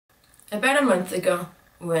about a month ago,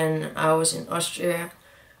 when I was in Austria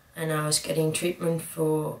and I was getting treatment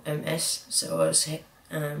for MS, so I was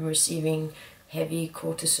receiving heavy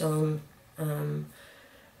cortisone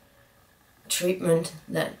treatment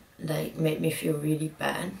that like made me feel really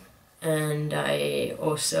bad. And I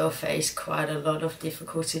also faced quite a lot of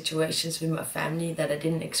difficult situations with my family that I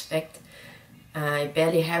didn't expect. I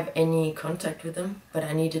barely have any contact with them, but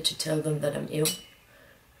I needed to tell them that I'm ill.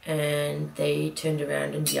 And they turned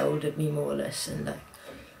around and yelled at me more or less, and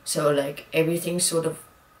like everything sort of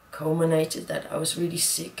culminated that I was really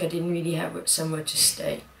sick. I didn't really have somewhere to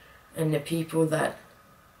stay, and the people that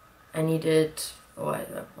I needed or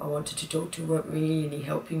I wanted to talk to weren't really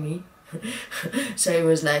helping me. So it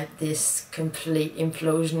was like this complete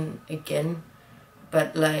implosion again.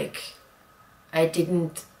 But like I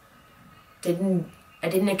didn't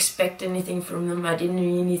expect anything from them. I didn't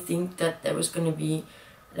really think that there was going to be,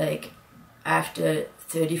 like, after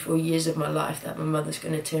 34 years of my life, that my mother's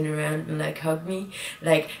going to turn around and like hug me.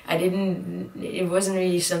 Like it wasn't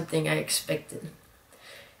really something I expected.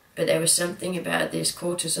 But there was something about this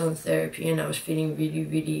cortisone therapy, and I was feeling really,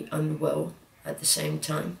 really unwell at the same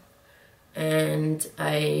time. And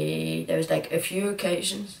there was like a few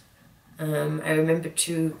occasions. I remember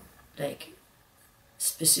two, like,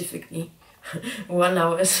 specifically. One,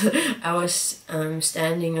 I was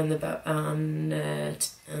standing on the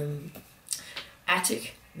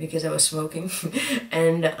attic because I was smoking,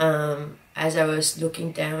 and as I was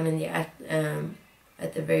looking down in the at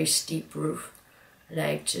the very steep roof,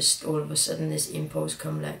 like, just all of a sudden this impulse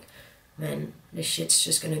come, like, man, this shit's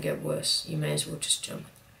just gonna get worse. You may as well just jump.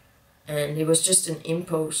 And it was just an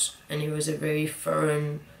impulse, and it was a very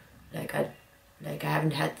foreign, I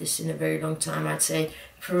haven't had this in a very long time. I'd say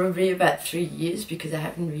probably about 3 years, because I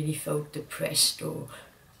haven't really felt depressed or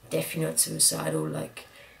definitely not suicidal. Like,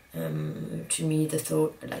 to me, the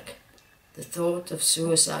thought of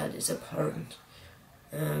suicide is abhorrent.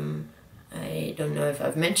 I don't know if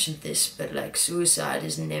I've mentioned this, but like, suicide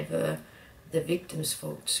is never the victim's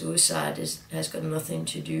fault. Suicide has got nothing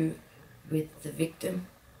to do with the victim,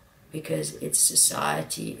 because it's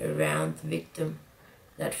society around the victim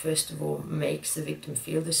that first of all makes the victim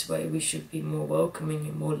feel this way. We should be more welcoming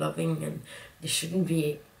and more loving, and we shouldn't,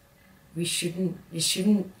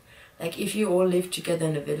 like, if you all lived together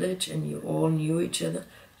in a village and you all knew each other,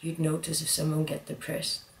 you'd notice if someone got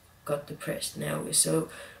depressed. Now we're so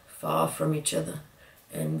far from each other,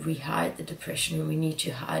 and we hide the depression, and we need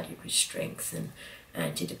to hide it with strength and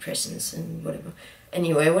antidepressants and whatever.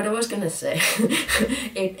 Anyway, what I was gonna say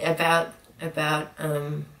about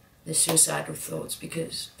the suicidal thoughts,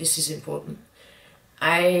 because this is important.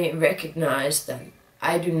 I recognize that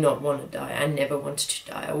I do not want to die. I never wanted to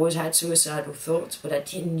die. I always had suicidal thoughts, but I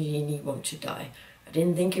didn't really want to die. I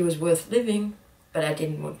didn't think it was worth living, but I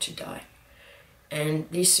didn't want to die. And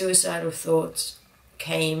these suicidal thoughts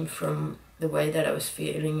came from the way that I was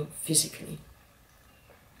feeling physically.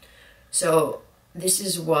 So this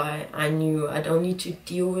is why I knew I don't need to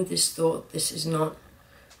deal with this thought. This is not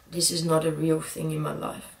a real thing in my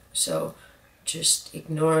life. So just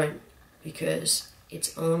ignore it, because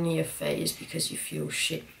it's only a phase, because you feel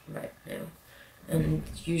shit right now. And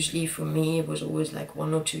usually for me, it was always like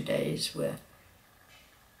 1 or 2 days where,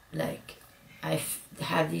 like, I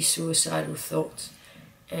have these suicidal thoughts,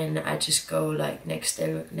 and I just go like next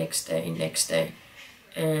day.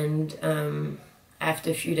 And after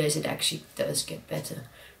a few days, it actually does get better.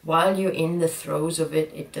 While you're in the throes of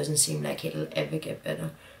it, it doesn't seem like it'll ever get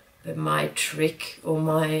better. But my trick, or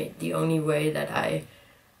the only way that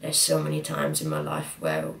there's so many times in my life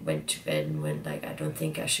where I went to bed and went like, I don't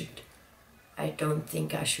think I should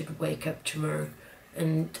wake up tomorrow.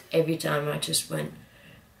 And every time I just went,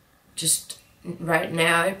 just right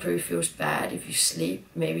now it probably feels bad. If you sleep,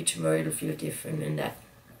 maybe tomorrow it'll feel different. And that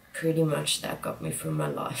pretty much, that got me through my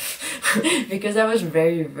life. Because I was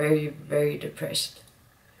very, very, very depressed.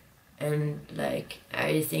 And like,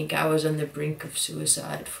 I think I was on the brink of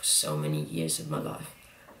suicide for so many years of my life.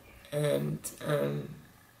 And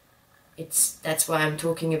that's why I'm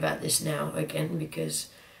talking about this now again, because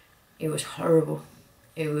it was horrible.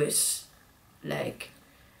 It was like,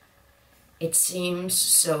 it seems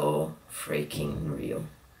so freaking real.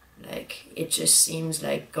 Like, it just seems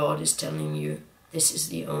like God is telling you this is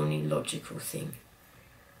the only logical thing.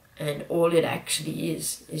 And all it actually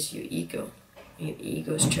is your ego. Your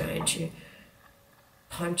ego's trying to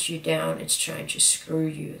punch you down. It's trying to screw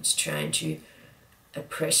you. It's trying to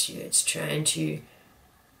oppress you. It's trying to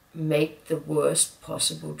make the worst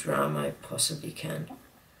possible drama it possibly can.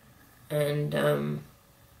 And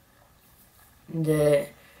the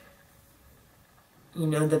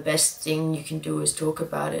best thing you can do is talk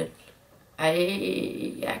about it.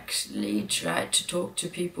 I actually tried to talk to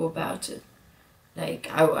people about it. Like,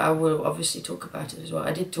 I will obviously talk about it as well.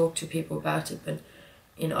 I did talk to people about it, but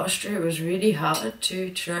in Austria it was really hard to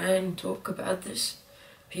try and talk about this.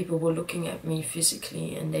 People were looking at me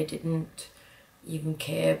physically and they didn't even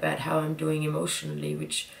care about how I'm doing emotionally,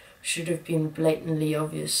 which should have been blatantly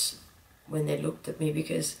obvious when they looked at me,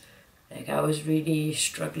 because like I was really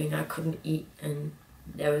struggling. I couldn't eat, and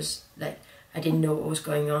there was like, I didn't know what was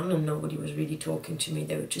going on and nobody was really talking to me.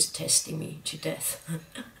 They were just testing me to death.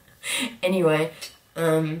 Anyway,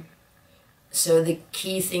 so the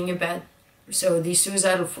key thing about, so these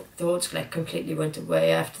suicidal thoughts like completely went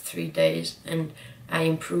away after 3 days, and I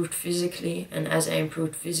improved physically, and as I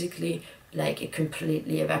improved physically, like it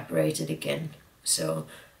completely evaporated again. So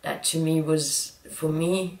that to me was, for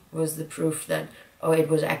me, was the proof that, oh, it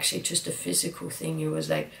was actually just a physical thing. It was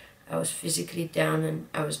like I was physically down and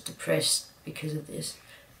I was depressed because of this,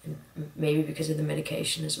 and maybe because of the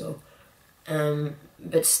medication as well.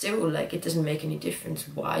 But still, like, it doesn't make any difference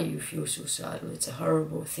why you feel suicidal. It's a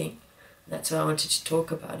horrible thing. That's why I wanted to talk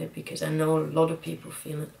about it, because I know a lot of people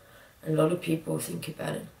feel it. A lot of people think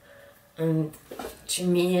about it. And to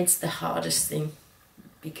me, it's the hardest thing,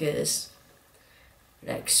 because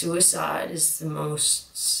like suicide is the most,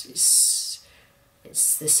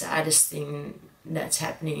 it's the saddest thing that's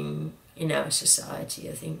happening in our society.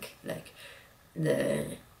 I think like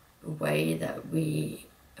the way that we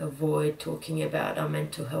avoid talking about our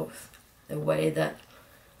mental health, the way that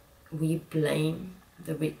we blame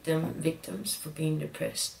the victims for being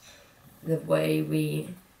depressed, the way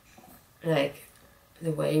we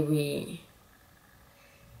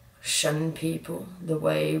shun people, the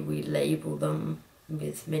way we label them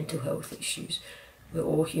with mental health issues. We're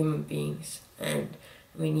all human beings, and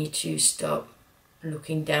we need to stop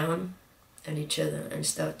looking down at each other and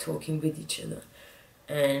start talking with each other.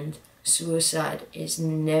 And suicide is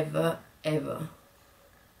never ever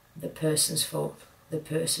the person's fault. The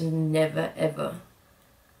person never ever,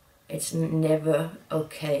 it's never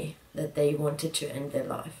okay that they wanted to end their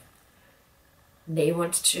life. They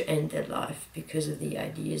wanted to end their life because of the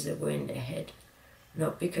ideas that were in their head,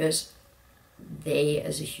 not because they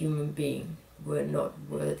as a human being were not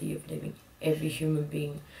worthy of living. Every human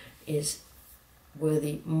being is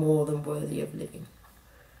worthy, more than worthy of living.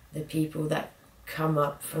 The people that come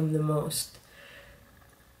up from the most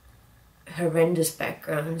horrendous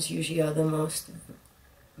backgrounds usually are the most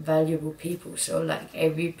valuable people. So like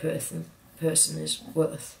every person is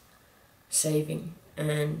worth saving.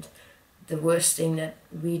 And the worst thing that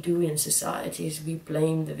we do in society is we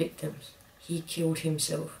blame the victims. He killed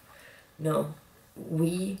himself. No,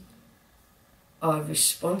 we are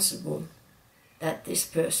responsible that this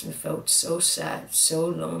person felt so sad, so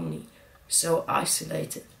lonely, so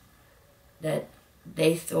isolated, that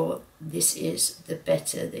they thought this is the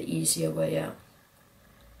better, the easier way out.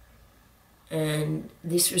 And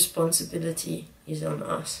this responsibility is on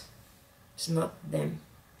us. It's not them.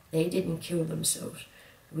 They didn't kill themselves.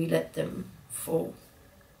 We let them fall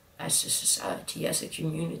as a society, as a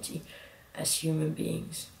community, as human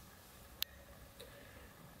beings.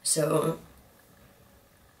 So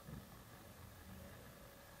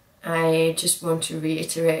I just want to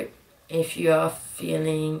reiterate, if you are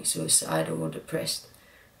feeling suicidal or depressed,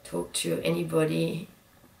 talk to anybody.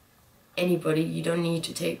 You don't need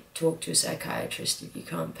to talk to a psychiatrist if you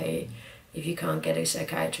can't pay. If you can't get a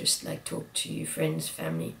psychiatrist, like talk to your friends,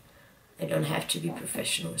 family. They don't have to be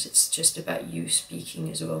professionals. It's just about you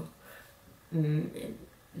speaking as well.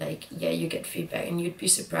 Like, yeah, you get feedback, and you'd be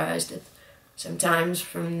surprised that sometimes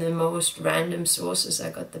from the most random sources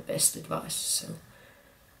I got the best advice. So,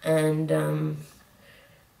 and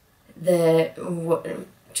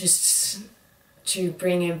just to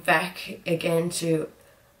bring it back again to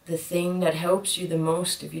the thing that helps you the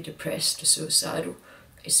most if you're depressed or suicidal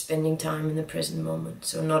is spending time in the present moment.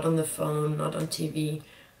 So not on the phone, not on TV,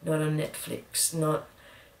 not on Netflix, not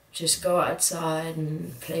just go outside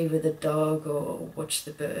and play with a dog or watch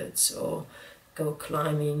the birds or go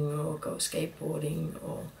climbing or go skateboarding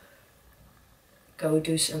or go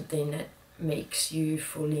do something that makes you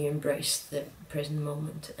fully embrace the present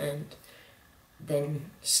moment, and then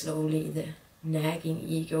slowly the nagging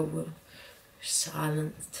ego will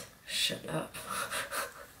silence, shut up.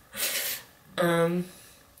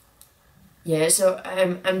 Yeah, so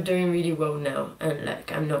I'm doing really well now, and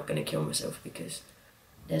like I'm not gonna kill myself, because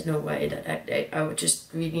there's no way that I would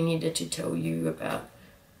just really needed to tell you about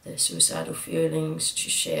the suicidal feelings to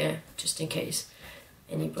share, just in case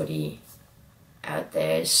anybody out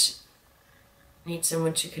there needs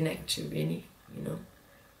someone to connect to, really, you know.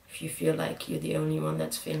 If you feel like you're the only one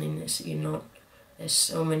that's feeling this, you're not. There's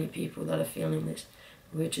so many people that are feeling this.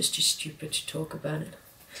 We're just too stupid to talk about it.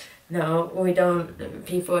 No, we don't.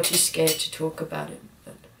 People are too scared to talk about it.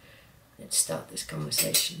 But let's start this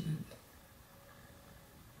conversation.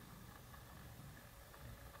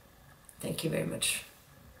 Thank you very much.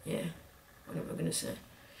 Yeah, what am I going to say?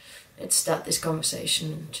 Let's start this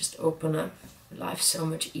conversation and just open up. Life's so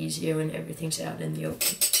much easier when everything's out in the open.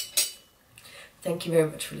 Thank you very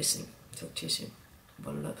much for listening. Talk to you soon.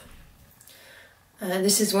 One love.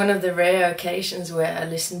 This is one of the rare occasions where I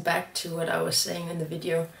listened back to what I was saying in the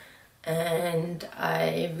video, and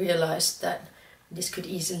I realized that this could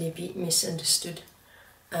easily be misunderstood.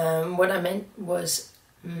 What I meant was,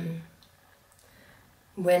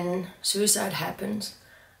 when suicide happens,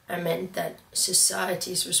 I meant that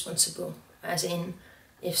society is responsible, as in,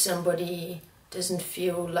 if somebody doesn't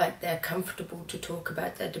feel like they're comfortable to talk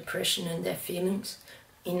about their depression and their feelings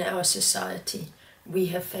in our society, we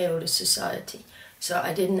have failed as society. So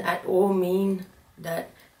I didn't at all mean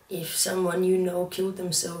that if someone you know killed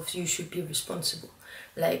themselves, you should be responsible,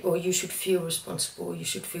 or you should feel responsible, or you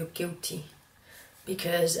should feel guilty,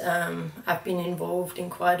 because I've been involved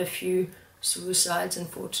in quite a few suicides,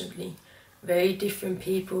 unfortunately. Very different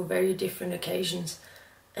people, very different occasions,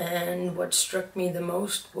 and what struck me the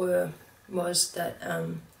most was that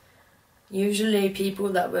usually people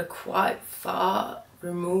that were quite far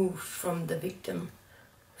removed from the victim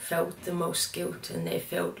felt the most guilt, and they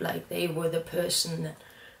felt like they were the person that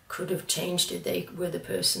could have changed it. They were the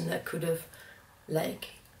person that could have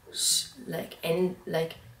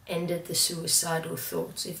ended the suicidal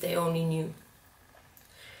thoughts if they only knew.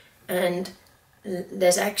 And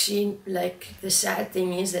there's actually, the sad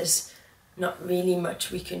thing is, there's not really much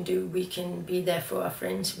we can do. We can be there for our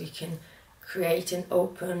friends, we can create an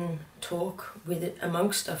open talk with it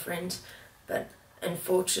amongst our friends, but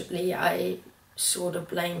unfortunately I sort of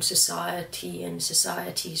blame society and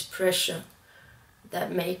society's pressure that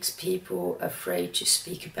makes people afraid to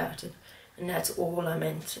speak about it. And that's all I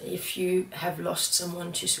meant. If you have lost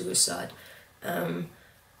someone to suicide,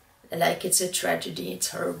 it's a tragedy, it's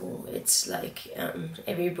horrible. It's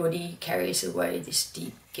everybody carries away this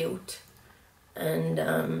deep guilt and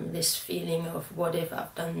this feeling of, what if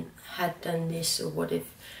I've done this, or what if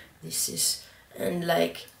this is, and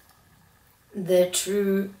the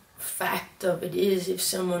true fact of it is, if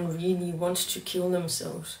someone really wants to kill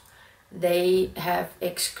themselves, they have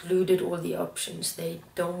excluded all the options. They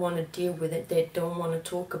don't want to deal with it, they don't want to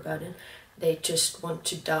talk about it, they just want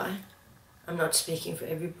to die. I'm not speaking for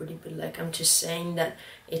everybody, but I'm just saying that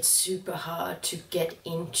it's super hard to get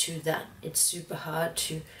into that. It's super hard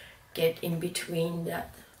to get in between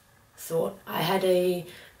that thought. I had a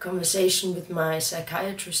conversation with my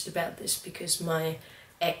psychiatrist about this, because my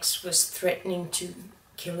ex was threatening to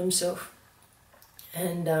kill himself,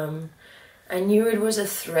 and I knew it was a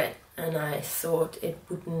threat, and I thought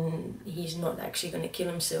he's not actually going to kill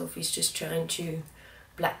himself, he's just trying to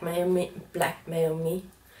blackmail me,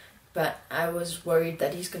 but I was worried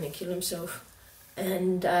that he's going to kill himself.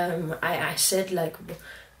 And I said,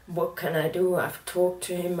 what can I do? I've talked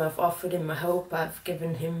to him, I've offered him help, I've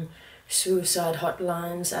given him suicide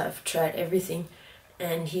hotlines, I've tried everything.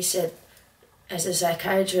 And he said, as a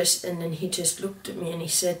psychiatrist, and then he just looked at me and he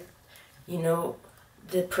said,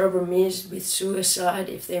 the problem is with suicide,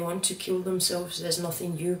 if they want to kill themselves, there's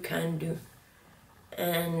nothing you can do.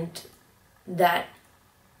 And that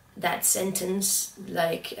sentence,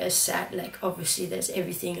 obviously there's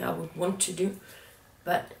everything I would want to do,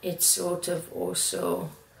 but it's sort of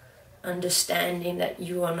also understanding that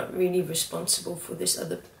you are not really responsible for this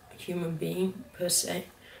other human being per se.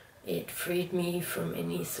 It freed me from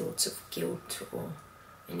any thoughts of guilt or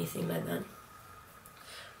anything like that.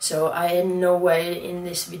 So I, in no way in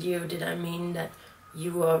this video did I mean that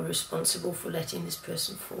you are responsible for letting this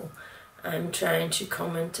person fall. I'm trying to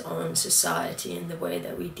comment on society and the way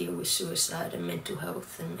that we deal with suicide and mental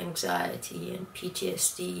health and anxiety and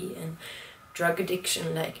PTSD and drug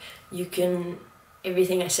addiction.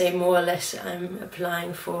 Everything I say more or less I'm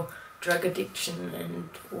applying for drug addiction and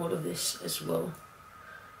all of this as well.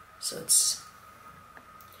 So it's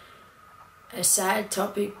a sad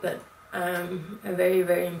topic, but a very,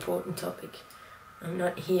 very important topic. I'm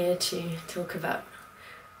not here to talk about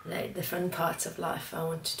the fun parts of life. I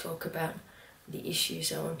want to talk about the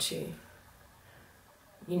issues. I want to,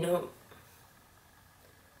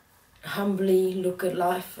 humbly look at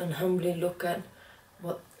life and humbly look at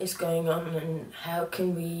what is going on and how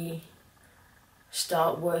can we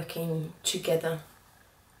start working together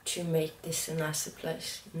to make this a nicer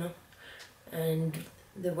place, And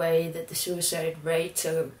the way that the suicide rates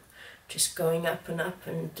are just going up and up,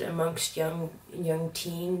 and amongst young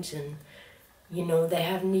teens and you know, they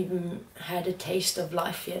haven't even had a taste of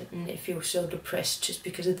life yet, and they feel so depressed just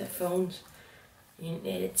because of their phones.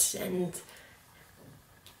 And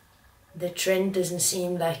the trend doesn't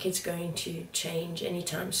seem like it's going to change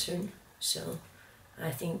anytime soon. So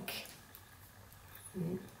I think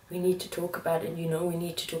we need to talk about it. You know, we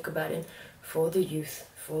need to talk about it for the youth,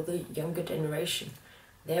 for the younger generation.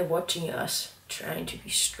 They're watching us trying to be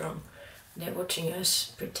strong. They're watching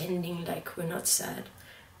us pretending like we're not sad,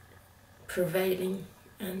 prevailing,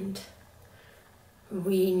 and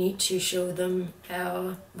we need to show them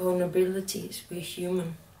our vulnerabilities. We're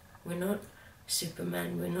human. We're not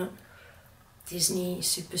Superman. We're not Disney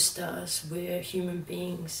superstars. We're human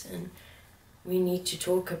beings, and we need to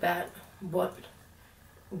talk about what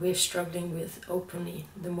we're struggling with openly.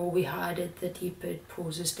 The more we hide it, the deeper it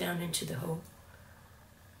pulls us down into the hole.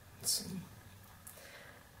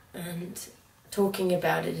 And talking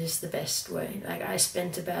about it is the best way. Like, I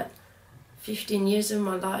spent about 15 years of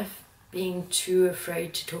my life being too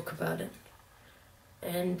afraid to talk about it.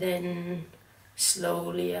 And then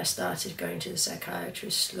slowly I started going to the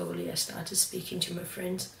psychiatrist, slowly I started speaking to my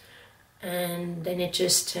friends, and then it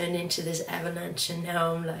just turned into this avalanche, and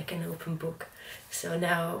now I'm like an open book. So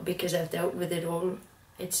now, because I've dealt with it all,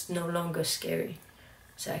 it's no longer scary,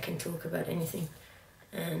 so I can talk about anything.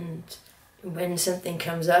 And when something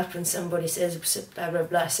comes up and somebody says blah blah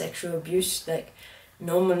blah sexual abuse, like,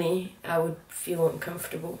 normally I would feel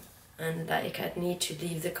uncomfortable, and like I'd need to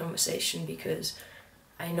leave the conversation because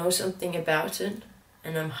I know something about it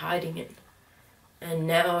and I'm hiding it. And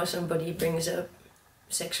now somebody brings up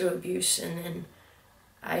sexual abuse, and then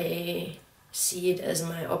I see it as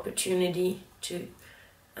my opportunity to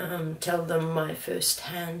tell them my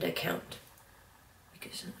first-hand account,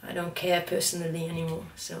 because I don't care personally anymore.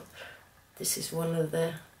 So this is one of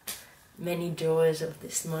the many joys of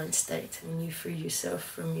this mind state, when you free yourself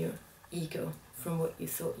from your ego, from what you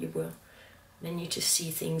thought you were, then you just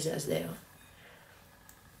see things as they are.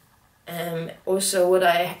 Also, what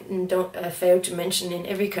I failed to mention, in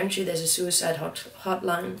every country there's a suicide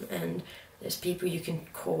hotline, and there's people you can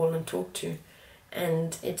call and talk to,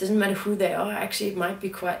 and it doesn't matter who they are. Actually, it might be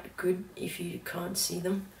quite good if you can't see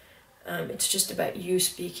them. It's just about you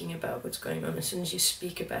speaking about what's going on. As soon as you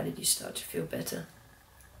speak about it, you start to feel better.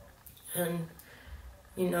 And,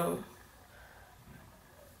 you know,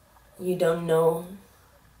 you don't know,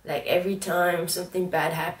 like, every time something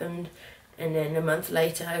bad happened, and then a month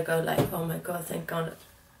later I go like, oh my God, thank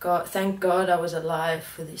God I was alive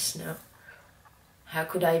for this now. How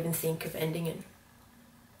could I even think of ending it?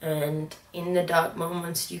 And in the dark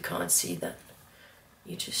moments, you can't see that.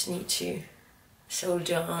 You just need to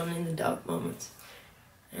soldier on in the dark moments.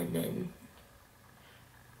 And then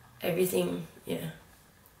everything,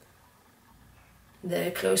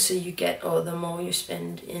 the closer you get, or the more you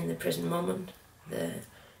spend in the present moment, the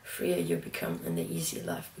freer you become, and the easier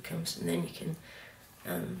life becomes. And then you can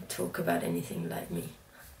talk about anything like me.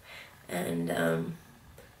 And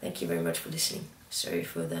thank you very much for listening. Sorry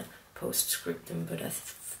for the postscriptum, but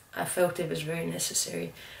I felt it was very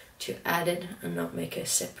necessary to add it and not make a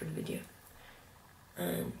separate video.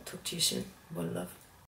 And talk to you soon. One love.